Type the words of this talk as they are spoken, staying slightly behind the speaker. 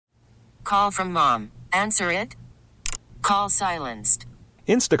Call from mom. Answer it. Call silenced.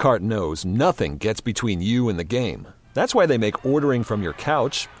 Instacart knows nothing gets between you and the game. That's why they make ordering from your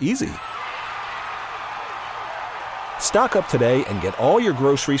couch easy. Stock up today and get all your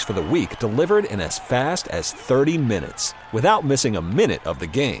groceries for the week delivered in as fast as 30 minutes without missing a minute of the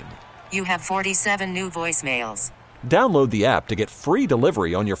game. You have 47 new voicemails. Download the app to get free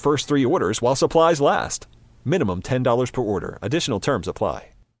delivery on your first 3 orders while supplies last. Minimum $10 per order. Additional terms apply.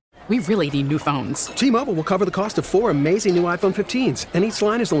 We really need new phones. T-Mobile will cover the cost of 4 amazing new iPhone 15s, and each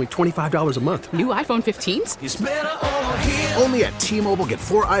line is only $25 a month. New iPhone 15s? It's better over here. Only at T-Mobile, get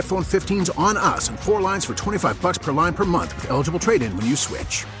 4 iPhone 15s on us and 4 lines for $25 per line per month with eligible trade-in when you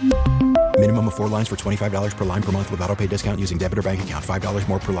switch. Minimum of 4 lines for $25 per line per month with autopay discount using debit or bank account. $5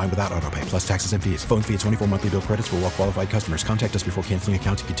 more per line without autopay, plus taxes and fees. Phone fee at 24 monthly bill credits for well-qualified customers. Contact us before canceling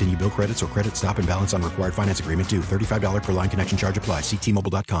account to continue bill credits or credit stop and balance on required finance agreement due. $35 per line connection charge applies. See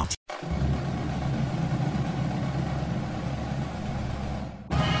T-Mobile.com.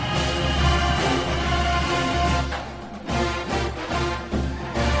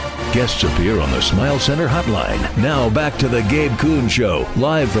 Guests appear on the Smile Center hotline. Now back to the Gabe Kuhn Show,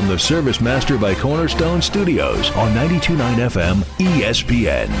 live from the Service Master by Cornerstone Studios on 92.9 FM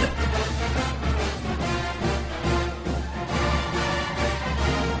ESPN.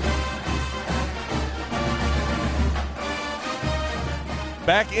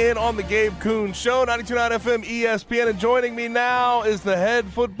 Back in on the Gabe Kuhn Show, 92.9 FM ESPN, and joining me now is the head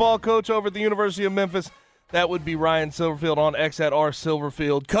football coach over at the University of Memphis. That would be Ryan Silverfield on X at R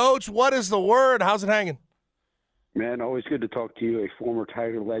Silverfield. Coach, what is the word? How's it hanging? Man, always good to talk to you, a former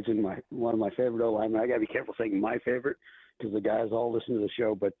Tiger legend, one of my favorite O-linemen. I got to be careful saying my favorite because the guys all listen to the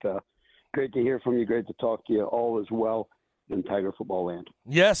show, but great to hear from you. Great to talk to you. All is well in Tiger football land.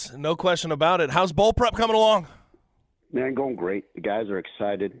 Yes, no question about it. How's bowl prep coming along? Man, going great. The guys are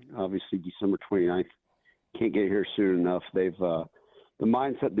excited. Obviously, December 29th. Can't get here soon enough. They've the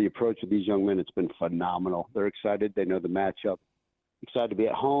mindset, the approach of these young men, it's been phenomenal. They're excited. They know the matchup. Excited to be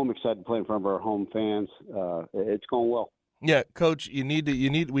at home. Excited to play in front of our home fans. It's going well. Yeah, Coach, we need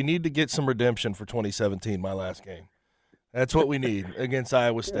to get some redemption for 2017, my last game. That's what we need against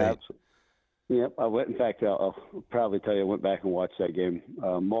Iowa State. Yeah, yep, I went. In fact, I'll probably tell you, I went back and watched that game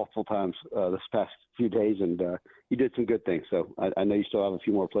multiple times this past few days, and you did some good things. So I know you still have a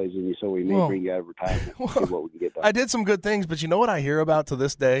few more plays in you, so we may bring you out of retirement and see what we can get done. I did some good things, but you know what I hear about to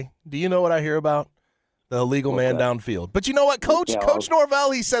this day? Do you know what I hear about? The illegal man downfield. But you know what, Coach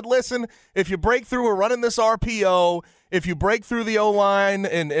Norvell, he said, listen, if you break through, we're running this RPO. If you break through the O-line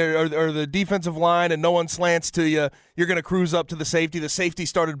or the defensive line and no one slants to you, you're going to cruise up to the safety. The safety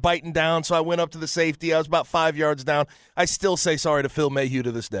started biting down, so I went up to the safety. I was about 5 yards down. I still say sorry to Phil Mayhew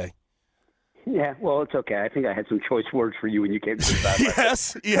to this day. Yeah, well, it's okay. I think I had some choice words for you when you came to the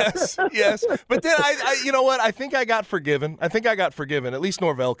sideline. Yes. But then, you know what? I think I got forgiven. At least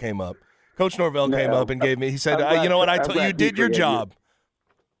Norvell came up. Coach Norvell came up and gave me. He said, "You know what? I told you did your job."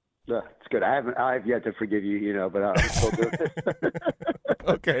 It's good. I have yet to forgive you, but I'm still doing it.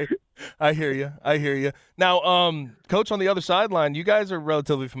 Okay, I hear you. Now, Coach, on the other sideline, you guys are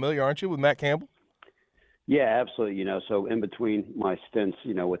relatively familiar, aren't you, with Matt Campbell? Yeah, absolutely. So in between my stints,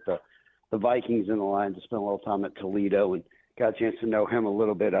 with the Vikings and the Lions, I spent a little time at Toledo and got a chance to know him a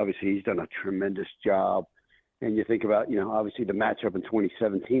little bit. Obviously, he's done a tremendous job. And you think about, obviously the matchup in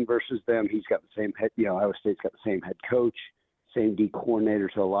 2017 versus them. He's got the same head, Iowa State's got the same head coach, same D coordinator,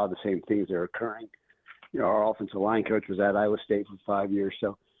 so a lot of the same things are occurring. Our offensive line coach was at Iowa State for 5 years.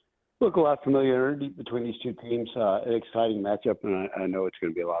 So, look, a lot of familiarity between these two teams. An exciting matchup, and I know it's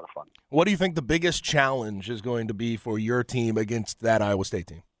going to be a lot of fun. What do you think the biggest challenge is going to be for your team against that Iowa State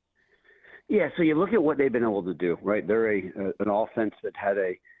team? Yeah, so you look at what they've been able to do, right? They're an offense that had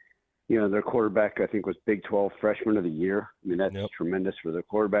their quarterback, I think, was Big 12 Freshman of the Year. I mean, that's tremendous for their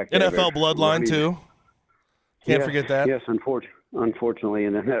quarterback. NFL bloodline, too. Can't forget that. Yes, unfortunately.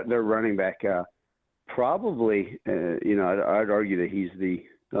 And then their running back, probably, I'd argue that he's the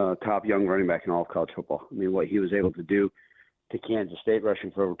top young running back in all of college football. I mean, what he was able to do to Kansas State,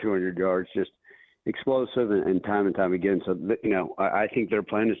 rushing for over 200 yards, just explosive and time again. So, I think their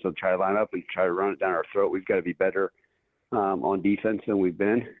plan is to try to line up and try to run it down our throat. We've got to be better on defense than we've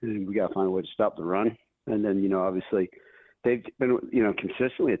been, and we got to find a way to stop the run. And then, obviously, they've been,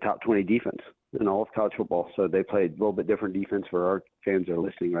 consistently a top 20 defense in all of college football. So they play a little bit different defense for our fans that are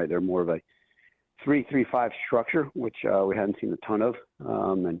listening, right? They're more of a 3-3-5 structure, which we hadn't seen a ton of,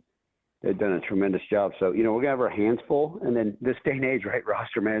 and they've done a tremendous job. So, we're going to have our hands full. And then this day and age, right,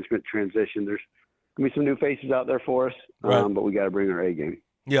 roster management transition, there's going to be some new faces out there for us, but we got to bring our A game.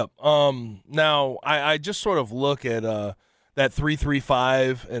 Yep. Now, I just sort of look at that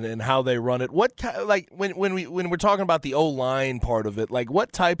 3-3-5 and how they run it. What when we're talking about the O-line part of it, like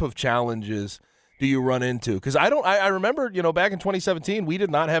what type of challenges do you run into? Because I remember, back in 2017, we did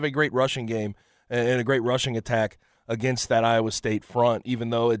not have a great rushing game and a great rushing attack against that Iowa State front, even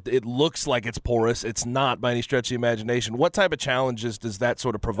though it looks like it's porous. It's not by any stretch of the imagination. What type of challenges does that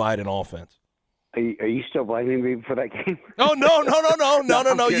sort of provide in offense? Are you still blaming me for that game? Oh,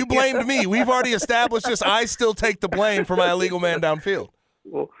 no. You blamed me. We've already established this. I still take the blame for my illegal man downfield.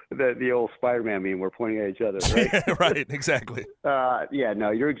 Well, the old Spider-Man meme, we're pointing at each other, right? Right, exactly.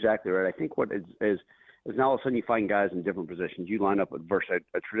 No, you're exactly right. I think what is now all of a sudden you find guys in different positions. You line up versus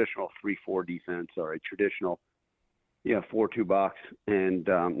a traditional 3-4 defense or a traditional 4-2 box, and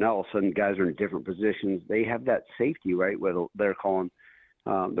now all of a sudden guys are in different positions. They have that safety, right, where they're calling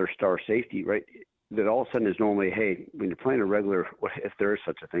their star safety, right, that all of a sudden is normally, hey, when you're playing a regular, if there is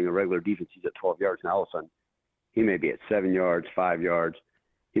such a thing, a regular defense, he's at 12 yards, now all of a sudden he may be at 7 yards, 5 yards.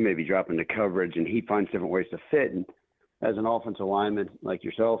 He may be dropping the coverage, and he finds different ways to fit. And as an offensive lineman like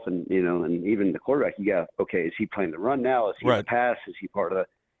yourself and, and even the quarterback, you got, okay, is he playing the run now? Is he the pass? Is he part of the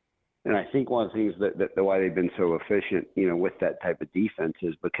 – and I think one of the things that why they've been so efficient, with that type of defense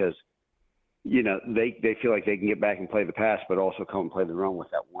is because, they feel like they can get back and play the pass, but also come and play the run with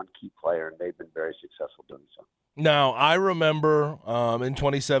that one key player, and they've been very successful doing so. Now, I remember in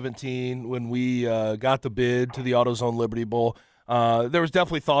 2017 when we got the bid to the AutoZone Liberty Bowl, there was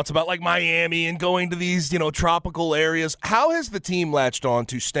definitely thoughts about like Miami and going to these, tropical areas. How has the team latched on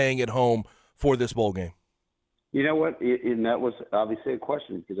to staying at home for this bowl game? You know what? And that was obviously a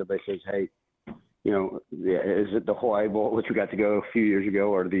question because everybody says, hey, is it the Hawaii Bowl, which we got to go a few years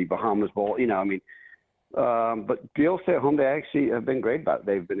ago, or the Bahamas Bowl? But Bill stay at home, they actually have been great about it.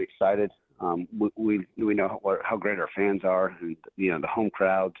 They've been excited. We know how great our fans are, and the home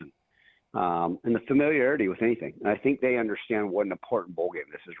crowds and the familiarity with anything. And I think they understand what an important bowl game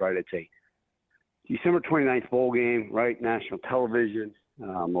this is. Right, it's a December 29th bowl game, right? National television,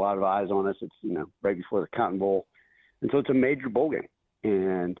 a lot of eyes on us. It's right before the Cotton Bowl, and so it's a major bowl game.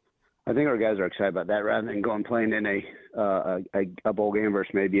 And I think our guys are excited about that rather than going playing in a bowl game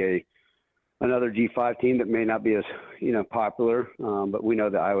versus maybe another G5 team that may not be as, popular. But we know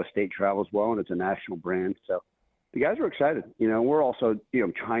that Iowa State travels well, and it's a national brand. So the guys are excited. We're also,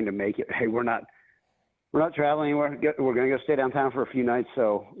 trying to make it, hey, we're not traveling anywhere. We're going to go stay downtown for a few nights.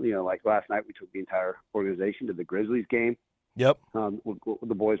 So, like last night, we took the entire organization to the Grizzlies game. Yep.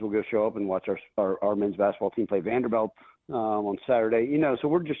 The boys will go show up and watch our men's basketball team play Vanderbilt on Saturday. So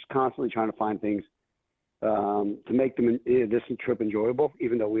we're just constantly trying to find things to make this trip enjoyable,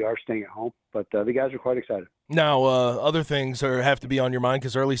 even though we are staying at home. But the guys are quite excited. Now, other things have to be on your mind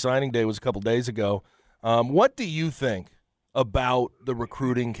because early signing day was a couple days ago. What do you think about the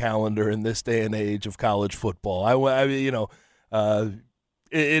recruiting calendar in this day and age of college football?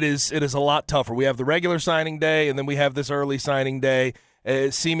 It is a lot tougher. We have the regular signing day, and then we have this early signing day.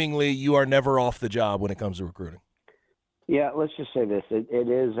 Seemingly, you are never off the job when it comes to recruiting. Yeah, let's just say this. It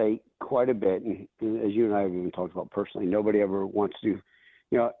is quite a bit, and as you and I have even talked about personally, nobody ever wants to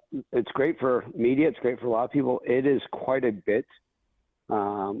it's great for media. It's great for a lot of people. It is quite a bit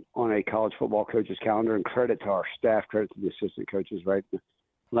on a college football coach's calendar, and credit to our staff, credit to the assistant coaches, right?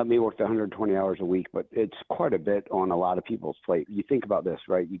 Let me work the 120 hours a week, but it's quite a bit on a lot of people's plate. You think about this,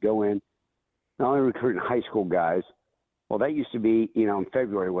 right? You go in, not only recruiting high school guys. Well, that used to be, in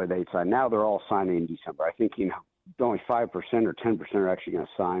February where they'd sign. Now they're all signing in December. I think, only 5% or 10% are actually going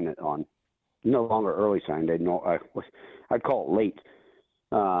to sign it on no longer early sign day. No, I'd call it late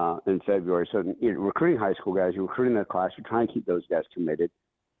in February. So you're recruiting high school guys, you're recruiting their class, you're trying to keep those guys committed.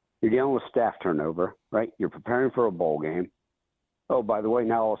 You're dealing with staff turnover, right? You're preparing for a bowl game. Oh, by the way,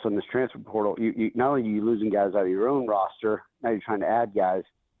 now all of a sudden this transfer portal, you not only are you losing guys out of your own roster, now you're trying to add guys.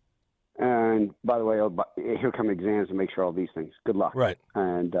 And by the way, here come exams to make sure all these things. Good luck. Right.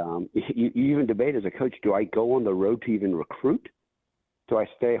 And you even debate as a coach, do I go on the road to even recruit? Do I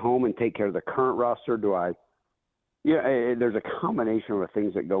stay home and take care of the current roster? There's a combination of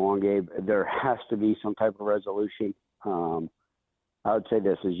things that go on, Gabe. There has to be some type of resolution. I would say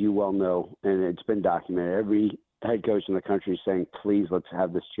this, as you well know, and it's been documented, every head coach in the country is saying, please, let's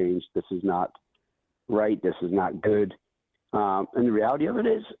have this changed. This is not right. This is not good. And the reality of it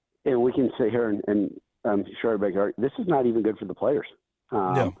is, and we can sit here and I'm sure everybody, this is not even good for the players.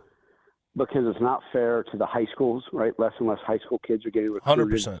 Because it's not fair to the high schools, right? Less and less high school kids are getting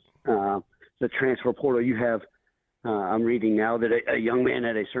recruited. 100%. The transfer portal you have, I'm reading now that a young man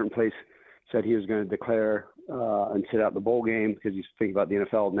at a certain place said he was going to declare and sit out the bowl game because he's thinking about the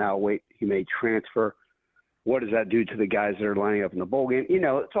NFL. Now, wait, he may transfer. What does that do to the guys that are lining up in the bowl game?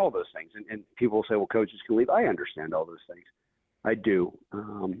 It's all those things. And people will say, well, coaches can leave. I understand all those things. I do.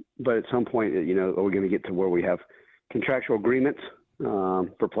 But at some point, are we going to get to where we have contractual agreements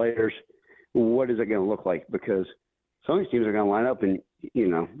for players? What is it going to look like? Because some of these teams are going to line up and,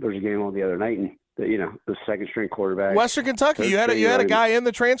 there's a game on the other night and, the second string quarterback. Western Kentucky, you had a guy in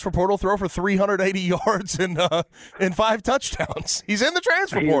the transfer portal throw for 380 yards and 5 touchdowns. He's in the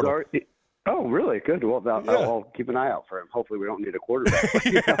transfer portal. Oh, really? Good. Well, I'll keep an eye out for him. Hopefully we don't need a quarterback.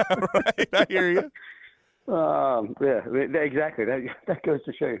 Right. I hear you. Exactly. That goes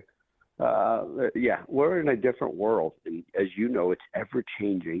to show you. We're in a different world. And as you know, it's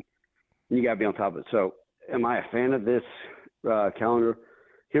ever-changing. And you got to be on top of it. So am I a fan of this calendar?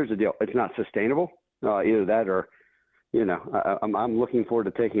 Here's the deal. It's not sustainable. Either that or, I'm looking forward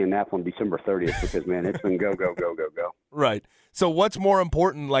to taking a nap on December 30th because, man, it's been go, go, go, go, go. Right. So what's more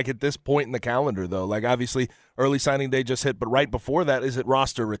important, like, at this point in the calendar, though? Like, obviously, early signing day just hit, but right before that, is it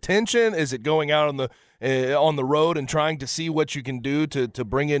roster retention? Is it going out on the road and trying to see what you can do to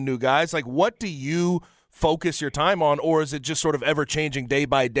bring in new guys? Like, what do you focus your time on, or is it just sort of ever-changing day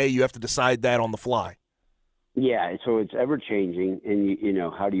by day? You have to decide that on the fly. Yeah, so it's ever-changing, and,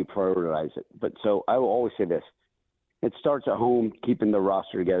 how do you prioritize it? But so I will always say this. It starts at home, keeping the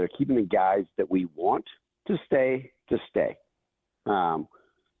roster together, keeping the guys that we want to stay.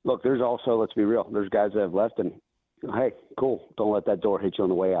 Look, there's also, let's be real, there's guys that have left, and, hey, cool, don't let that door hit you on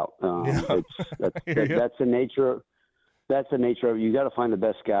the way out. That's the nature. That's the nature of it. You got to find the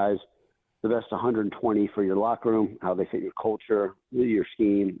best guys, the best 120 for your locker room, how they fit your culture, your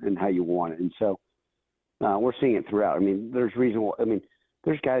scheme, and how you want it. And so, we're seeing it throughout. I mean, there's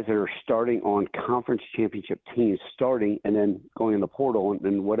there's guys that are starting on conference championship teams, starting and then going in the portal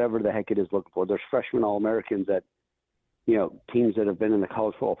and whatever the heck it is looking for. There's freshman All-Americans that, teams that have been in the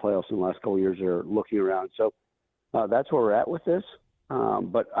college football playoffs in the last couple of years are looking around. So that's where we're at with this.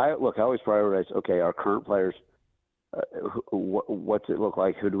 But I always prioritize, our current players, what's it look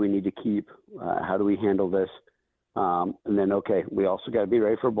like? Who do we need to keep? How do we handle this? And then, we also got to be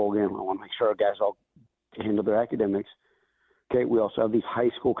ready for a bowl game. I want to make sure our guys all handle their academics. Okay, we also have these high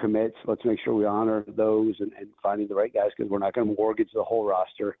school commits. Let's make sure we honor those and finding the right guys because we're not going to mortgage the whole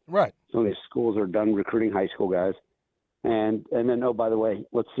roster. Right. Some of these schools are done recruiting high school guys. And then, by the way,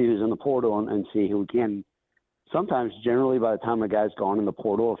 let's see who's in the portal and see who we can. Sometimes, generally, by the time a guy's gone in the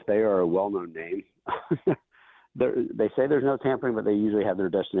portal, if they are a well-known name, they say there's no tampering, but they usually have their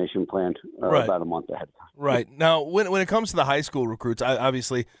destination planned about a month ahead of time. Right. Now, when it comes to the high school recruits,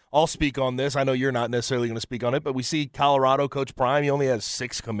 I'll speak on this. I know you're not necessarily going to speak on it, but we see Colorado, Coach Prime, he only has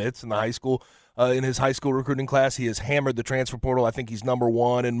 6 commits in the high school. In his high school recruiting class, he has hammered the transfer portal. I think he's number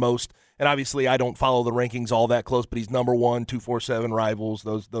 1 in most. And obviously, I don't follow the rankings all that close, but he's number 1, 247 Rivals,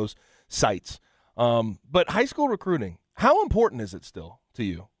 those sites. But high school recruiting, how important is it still to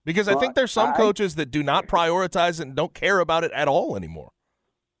you? Because I think there's some coaches that do not prioritize it and don't care about it at all anymore.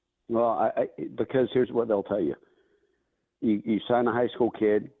 Well, because here's what they'll tell you. You sign a high school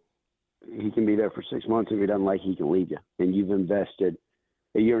kid, he can be there for 6 months. If he doesn't like it, he can leave you. And you've invested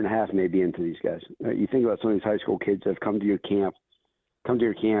a year and a half maybe into these guys. You think about some of these high school kids that have come to your camp, come to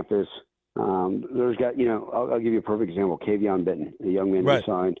your campus. There's got, I'll give you a perfect example. Kavion Benton, a young man who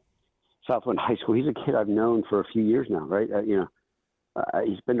signed Southland High School. He's a kid I've known for a few years now, right?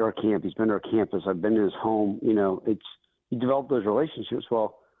 He's been to our camp. He's been to our campus. I've been to his home. You develop those relationships.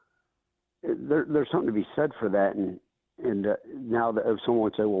 Well, there's something to be said for that. And now that if someone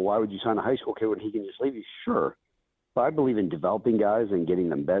would say, well, why would you sign a high school kid when he can just leave you? Sure. But I believe in developing guys and getting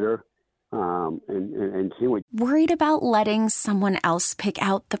them better. And see what. Worried about letting someone else pick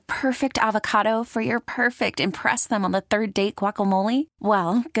out the perfect avocado for your perfect impress them on the third date guacamole?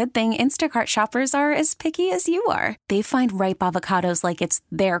 Well, good thing Instacart shoppers are as picky as you are. They find ripe avocados like it's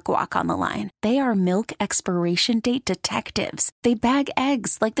their guac on the line. They are milk expiration date detectives. They bag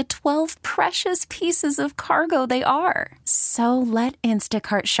eggs like the 12 precious pieces of cargo they are. So let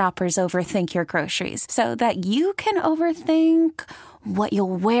Instacart shoppers overthink your groceries so that you can overthink what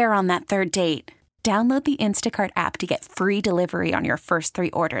you'll wear on that third date. Download the Instacart app to get free delivery on your first 3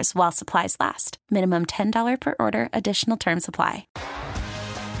 orders while supplies last. Minimum $10 per order. Additional terms apply.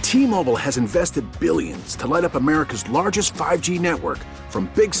 T-Mobile has invested billions to light up America's largest 5G network,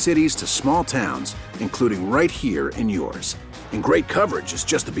 from big cities to small towns, including right here in yours. And great coverage is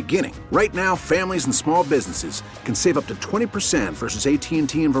just the beginning. Right now, families and small businesses can save up to 20% versus AT&T and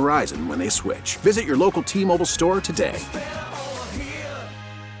Verizon when they switch. Visit your local T-Mobile store today.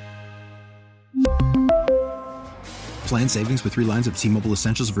 Plan savings with 3 lines of T-Mobile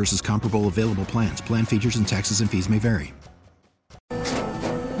Essentials versus comparable available plans. Plan features and taxes and fees may vary.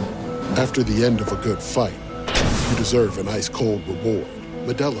 After the end of a good fight, you deserve an ice-cold reward.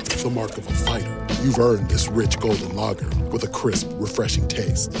 Modelo is the mark of a fighter. You've earned this rich golden lager with a crisp, refreshing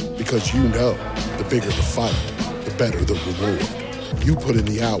taste. Because you know, the bigger the fight, the better the reward. You put in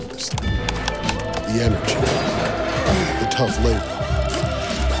the hours, the energy, the tough labor.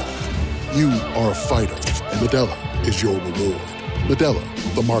 You are a fighter, and Modelo is your reward.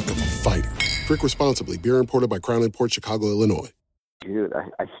 Modelo, the mark of a fighter. Drink responsibly. Beer imported by Crown Imports, Chicago, Illinois. Dude,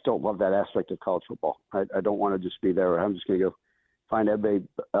 I still love that aspect of college football. I don't want to just be there. I'm just going to go find everybody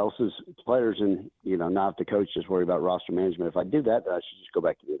else's players and, not have to coach, just worry about roster management. If I did that, then I should just go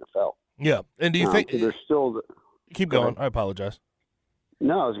back to the NFL. Yeah. And do you think – there's still keep going. I apologize.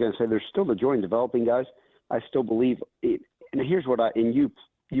 No, I was going to say there's still the joy in developing guys. I still believe it, and here's what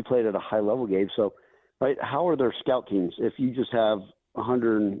you played at a high level, Gabe. So, right, how are their scout teams? If you just have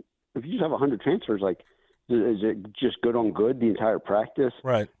 100 transfers, like, is it just good on good the entire practice?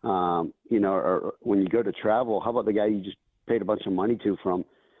 Right. Or when you go to travel, how about the guy you just paid a bunch of money to from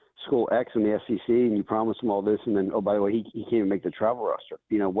school X in the SEC, and you promise him all this, and then, oh, by the way, he can't even make the travel roster.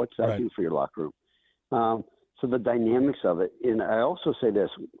 What's that do for your locker room? So the dynamics of it. And I also say this,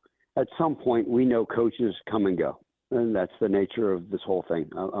 at some point we know coaches come and go, and that's the nature of this whole thing.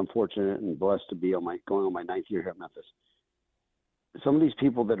 I'm fortunate and blessed to be going on my 9th year here at Memphis. Some of these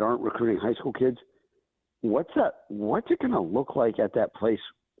people that aren't recruiting high school kids, what's it going to look like at that place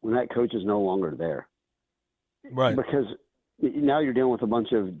when that coach is no longer there? Right. Because now you're dealing with a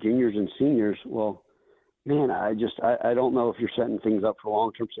bunch of juniors and seniors. Well, man, I don't know if you're setting things up for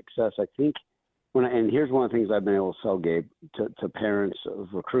long-term success. I think and here's one of the things I've been able to sell, Gabe, to parents of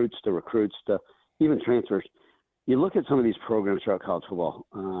recruits to even transfers. You look at some of these programs throughout college football.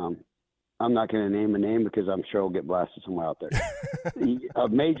 I'm not going to name a name because I'm sure I'll get blasted somewhere out there. A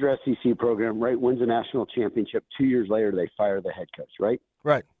major SEC program, right, wins a national championship. 2 years later, they fire the head coach, right?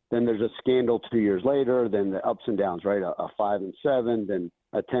 Right. Then there's a scandal 2 years later, then the ups and downs, right? A 5-7, then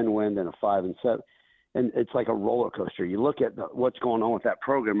a 10-win, then a 5-7. And it's like a roller coaster. You look at what's going on with that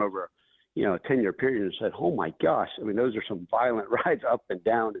program over a 10-year period and said, oh my gosh, I mean, those are some violent rides up and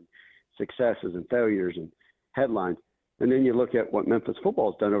down and successes and failures and headlines. And then you look at what Memphis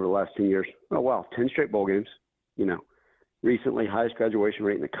football has done over the last 10 years. Oh, wow, 10 straight bowl games. Recently, highest graduation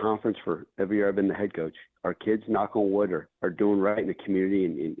rate in the conference for every year I've been the head coach. Our kids, knock on wood, are doing right in the community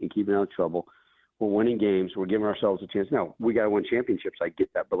and keeping out of trouble. We're winning games. We're giving ourselves a chance. Now, we got to win championships. I get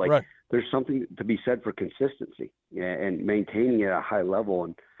that. But, right. There's something to be said for consistency and maintaining it at a high level.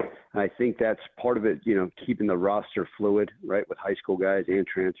 And I think that's part of it, keeping the roster fluid, right, with high school guys and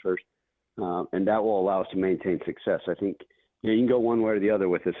transfers. And that will allow us to maintain success. I think you can go one way or the other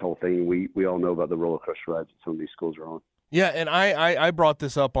with this whole thing. We all know about the roller coaster rides that some of these schools are on. Yeah, and I brought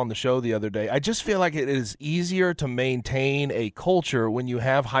this up on the show the other day. I just feel like it is easier to maintain a culture when you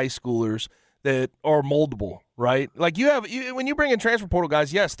have high schoolers that are moldable, right? Like when you bring in transfer portal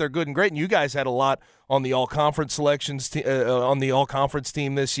guys, yes, they're good and great, and you guys had a lot on the all-conference selections on the all-conference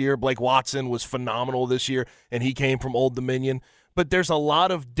team this year. Blake Watson was phenomenal this year, and he came from Old Dominion. But there's a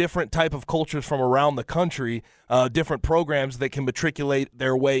lot of different type of cultures from around the country, different programs that can matriculate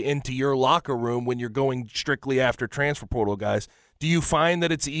their way into your locker room when you're going strictly after transfer portal guys. Do you find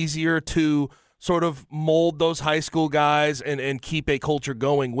that it's easier to sort of mold those high school guys and keep a culture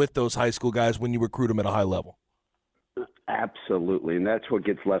going with those high school guys when you recruit them at a high level? Absolutely, and that's what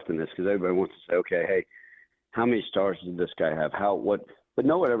gets left in this because everybody wants to say, okay, hey, how many stars did this guy have? But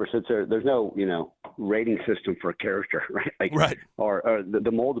no one ever sits there. There's no, rating system for character, right? Right. Or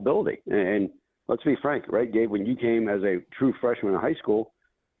the moldability. And let's be frank, right, Gabe? When you came as a true freshman in high school,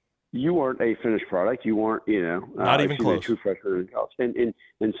 you weren't a finished product. You weren't, not even close. A true freshman in college.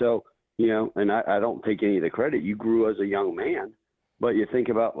 And so, and I don't take any of the credit. You grew as a young man, but you think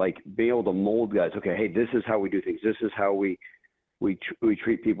about like being able to mold guys. Okay, hey, this is how we do things. This is how we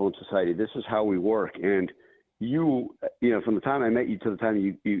treat people in society. This is how we work. And you from the time I met you to the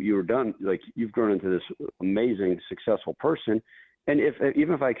time you were done, like you've grown into this amazing, successful person. And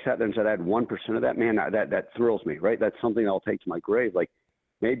even if I sat there and said I had 1% of that, man, that thrills me, right? That's something I'll take to my grave. Like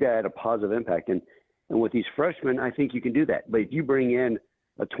maybe I had a positive impact. And with these freshmen, I think you can do that. But if you bring in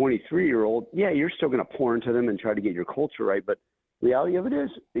a 23-year-old, yeah, you're still going to pour into them and try to get your culture right. But the reality of it is,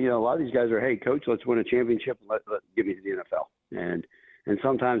 a lot of these guys are, hey, coach, let's win a championship and let give me to the NFL. And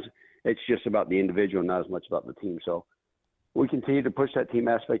sometimes it's just about the individual, not as much about the team. So we continue to push that team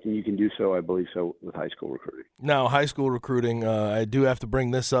aspect, and you can do so, I believe so, with high school recruiting. Now, high school recruiting, I do have to bring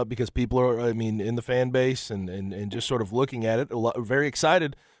this up because people are, in the fan base and just sort of looking at it, very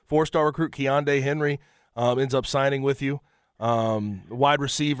excited. 4-star recruit Keondae Henry ends up signing with you. Wide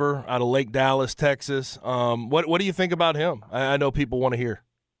receiver out of Lake Dallas, Texas. What do you think about him? I know people want to hear.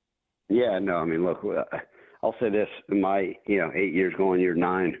 Yeah, no, look, I'll say this: in my 8 years going year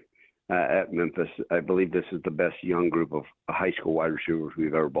 9 at Memphis, I believe this is the best young group of high school wide receivers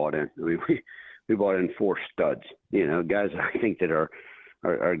we've ever brought in. I mean, we brought in 4 studs, guys I think that are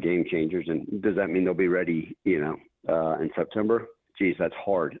game changers. And does that mean they'll be ready, in September? Geez, that's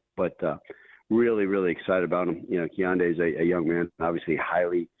hard. But really, really excited about him. Keondae's a young man, obviously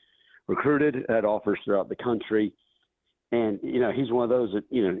highly recruited, had offers throughout the country. And, he's one of those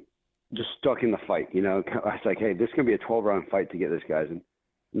that, just stuck in the fight. It's like, hey, this is going to be a 12-round fight to get this guy. And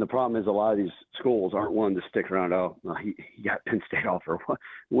the problem is a lot of these schools aren't willing to stick around. Oh, he got Penn State offer.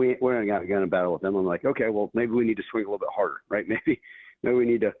 We're not going to battle with them. I'm like, okay, well, maybe we need to swing a little bit harder, right? Maybe we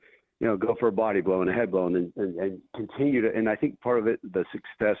need to, go for a body blow and a head blow and continue to. And I think part of it, the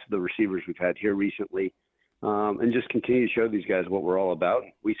success of the receivers we've had here recently, and just continue to show these guys what we're all about.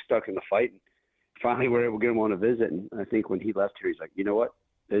 We stuck in the fight. And finally, we're able to get him on a visit. And I think when he left here, he's like, you know what?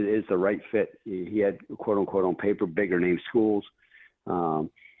 It is the right fit. He had, quote unquote, on paper, bigger name schools.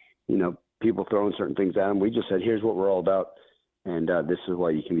 People throwing certain things at him. We just said, here's what we're all about. And this is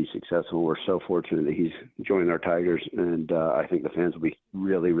why you can be successful. We're so fortunate that he's joining our Tigers. And I think the fans will be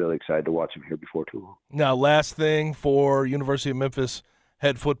really, really excited to watch him here before too long. Now, last thing for University of Memphis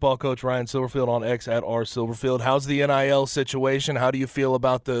head football coach Ryan Silverfield on X at @Silverfield. How's the NIL situation? How do you feel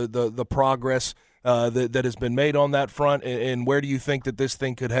about the progress that has been made on that front? And where do you think that this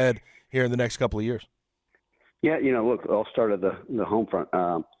thing could head here in the next couple of years? Yeah, look, I'll start at the home front.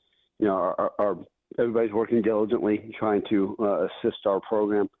 Our everybody's working diligently trying to assist our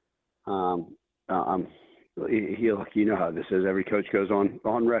program. You know how this is. Every coach goes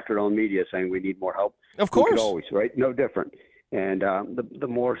on record on media saying we need more help. Of course. We could always, right? No different. And the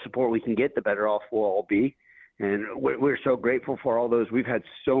more support we can get, the better off we'll all be. And we're so grateful for all those. We've had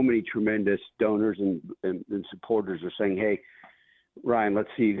so many tremendous donors and supporters are saying, hey, Ryan, let's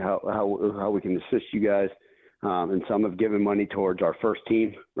see how we can assist you guys. And some have given money towards our first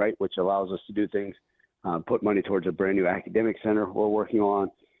team, right, which allows us to do things, put money towards a brand new academic center we're working on.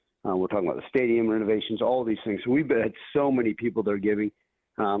 We're talking about the stadium renovations, all these things. So we've had so many people that are giving.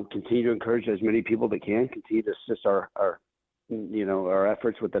 Continue to encourage as many people that can. Continue to assist our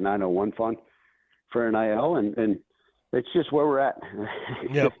efforts with the 901 fund for NIL. And it's just where we're at.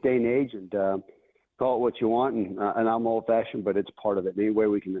 It's Yep. this day and age, and call it what you want. And I'm old-fashioned, but it's part of it. Any way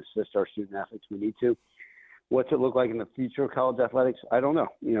we can assist our student athletes, we need to. What's it look like in the future of college athletics? I don't know.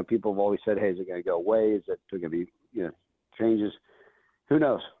 People have always said, hey, is it going to go away? Is it going to be, changes? Who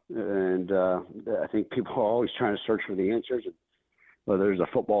knows? And I think people are always trying to search for the answers, whether there's a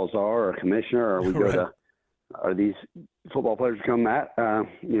football czar or a commissioner, or we go Right. to, are these football players become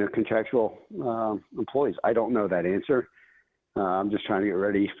contractual employees? I don't know that answer. I'm just trying to get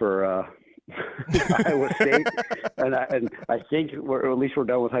ready for Iowa State. And I think at least we're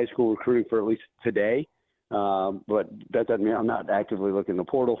done with high school recruiting for at least today. But that doesn't mean I'm not actively looking in the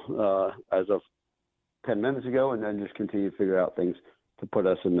portal as of 10 minutes ago, and then just continue to figure out things to put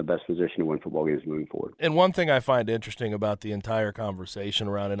us in the best position to win football games moving forward. And one thing I find interesting about the entire conversation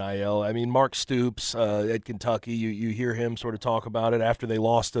around NIL, I mean, Mark Stoops at Kentucky, you hear him sort of talk about it after they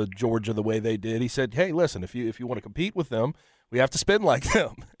lost to Georgia the way they did. He said, hey, listen, if you want to compete with them, we have to spend like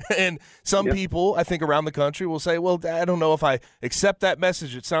them. And some people, I think, around the country will say, well, I don't know if I accept that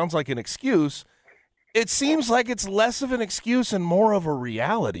message. It sounds like an excuse. It seems like it's less of an excuse and more of a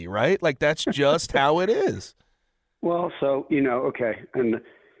reality, right? Like that's just how it is. Well, so, okay, and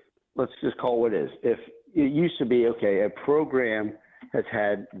let's just call it what it is. If it used to be, okay, a program has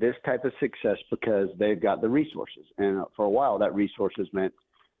had this type of success because they've got the resources. And for a while, that resources meant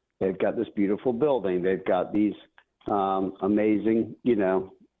they've got this beautiful building. They've got these amazing,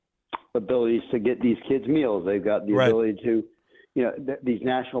 abilities to get these kids meals. They've got the ability to, these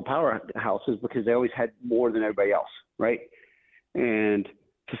national powerhouses because they always had more than everybody else, right? And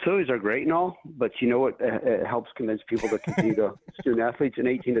facilities are great and all, but you know what? It helps convince people to continue to student athletes and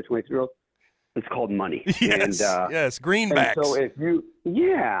 18 to 23-year-olds. It's called money. Yes, and, yes, greenbacks.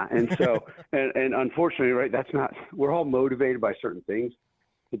 And so and unfortunately, right, that's not, we're all motivated by certain things.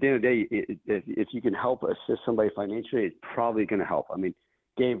 At the end of the day, if you can help assist somebody financially, it's probably going to help. I mean,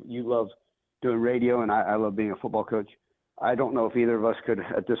 Gabe, you love doing radio, and I love being a football coach. I don't know if either of us could,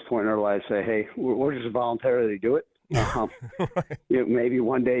 at this point in our lives, say, hey, we're just voluntarily do it. Maybe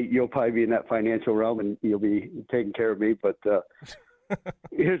one day you'll probably be in that financial realm and you'll be taking care of me. But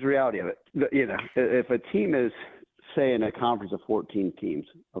here's the reality of it. If a team is, say, in a conference of 14 teams,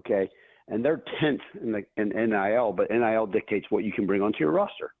 okay, and they're 10th in NIL, but NIL dictates what you can bring onto your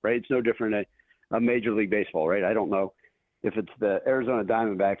roster, right? It's no different than a Major League Baseball, right? I don't know if it's the Arizona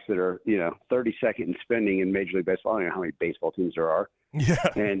Diamondbacks that are, 32nd in spending in Major League Baseball. I don't know how many baseball teams there are. Yeah.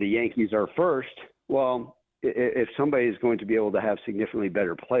 And the Yankees are first. Well, if somebody is going to be able to have significantly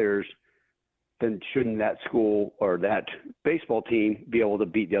better players, then shouldn't that school or that baseball team be able to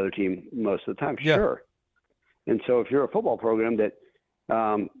beat the other team most of the time? Yeah. Sure. And so if you're a football program that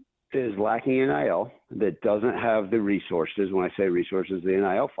is lacking NIL, that doesn't have the resources, when I say resources, the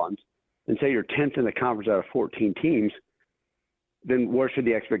NIL funds, and say you're 10th in the conference out of 14 teams, then where should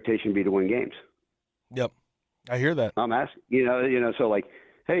the expectation be to win games? Yep. I hear that. I'm asking, so like,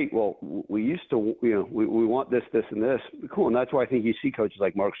 hey, well, we used to, we want this, this, and this. Cool. And that's why I think you see coaches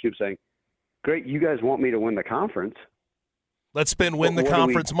like Mark Stoops saying, great, you guys want me to win the conference. Let's spend win the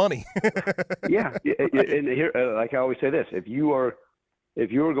conference money. Yeah. And here, like I always say this, if you are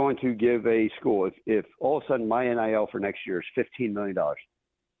going to give a school, if all of a sudden my NIL for next year is $15 million,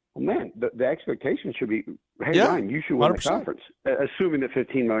 well, man, the expectation should be, hey, Ryan, you should win 100%. The conference, assuming that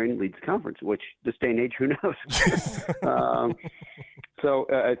 $15 million leads the conference, which this day and age, who knows? So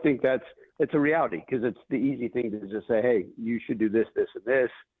I think it's a reality, because it's the easy thing to just say, hey, you should do this, this, and this.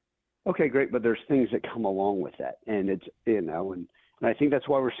 Okay, great, but there's things that come along with that, and it's and I think that's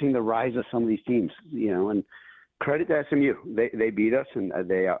why we're seeing the rise of some of these teams, and credit to SMU, they beat us, and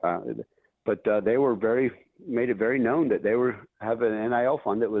but they made it very known that they have an NIL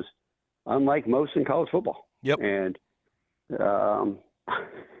fund that was unlike most in college football. Yep. And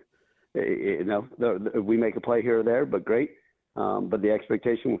we make a play here or there, but great. But the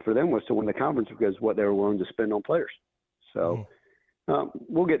expectation for them was to win the conference because what they were willing to spend on players. So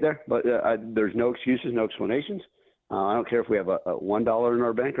we'll get there, but there's no excuses, no explanations. I don't care if we have a $1 in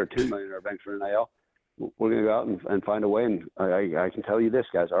our bank or $2 million in our bank for NIL. We're going to go out and find a way. And I can tell you this,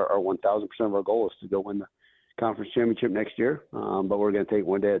 guys, our 1,000% of our goal is to go win the conference championship next year. But we're going to take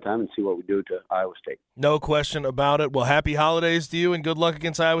one day at a time and see what we do to Iowa State. No question about it. Well, happy holidays to you and good luck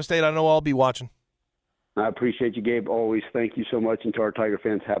against Iowa State. I know I'll be watching. I appreciate you, Gabe. Always thank you so much. And to our Tiger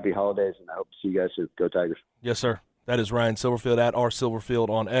fans, happy holidays. And I hope to see you guys soon. Go Tigers. Yes, sir. That is Ryan Silverfield at R Silverfield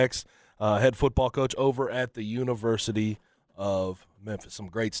on X, head football coach over at the University of Memphis. Some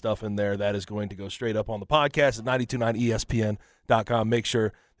great stuff in there. That is going to go straight up on the podcast at 929ESPN.com. Make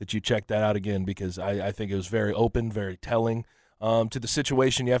sure that you check that out again, because I think it was very open, very telling to the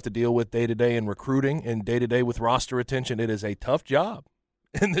situation you have to deal with day-to-day in recruiting and day-to-day with roster retention. It is a tough job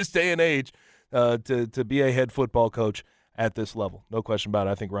in this day and age to be a head football coach at this level. No question about it.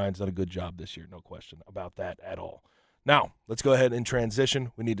 I think Ryan's done a good job this year. No question about that at all. Now, let's go ahead and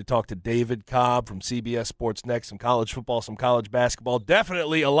transition. We need to talk to David Cobb from CBS Sports next. Some college football, some college basketball.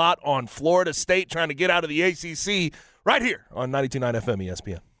 Definitely a lot on Florida State trying to get out of the ACC right here on 92.9 FM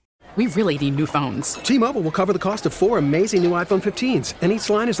ESPN. We really need new phones. T-Mobile will cover the cost of 4 amazing new iPhone 15s, and each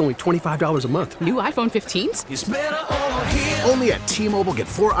line is only $25 a month. New iPhone 15s? It's better over here. Only at T-Mobile, get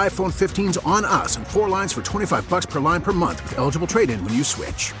 4 iPhone 15s on us and 4 lines for $25 per line per month with eligible trade-in when you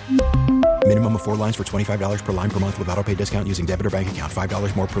switch. Minimum of 4 lines for $25 per line per month with autopay discount using debit or bank account.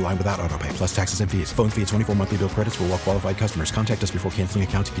 $5 more per line without autopay, plus taxes and fees. Phone fee at 24 monthly bill credits for well-qualified customers. Contact us before canceling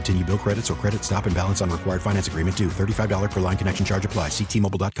account to continue bill credits or credit stop and balance on required finance agreement due. $35 per line connection charge applies. See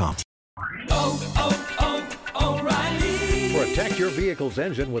T-Mobile.com. O'Reilly. Protect your vehicle's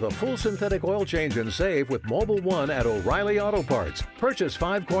engine with a full synthetic oil change and save with Mobile One at O'Reilly Auto Parts. Purchase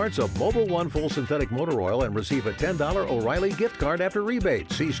 5 quarts of Mobile One full synthetic motor oil and receive a $10 O'Reilly gift card after rebate.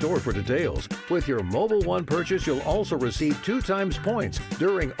 See store for details. With your Mobile One purchase, you'll also receive 2 times points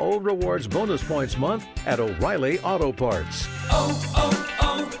during O Rewards Bonus Points Month at O'Reilly Auto Parts.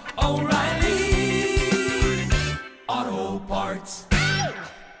 O'Reilly Auto Parts.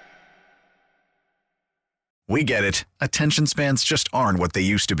 We get it. Attention spans just aren't what they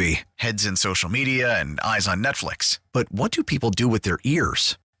used to be. Heads in social media and eyes on Netflix. But what do people do with their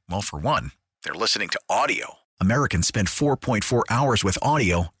ears? Well, for one, they're listening to audio. Americans spend 4.4 hours with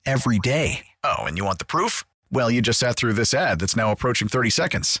audio every day. Oh, and you want the proof? Well, you just sat through this ad that's now approaching 30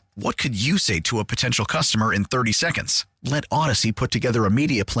 seconds. What could you say to a potential customer in 30 seconds? Let Odyssey put together a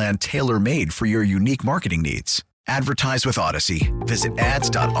media plan tailor-made for your unique marketing needs. Advertise with Odyssey. Visit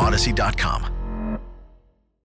ads.odyssey.com.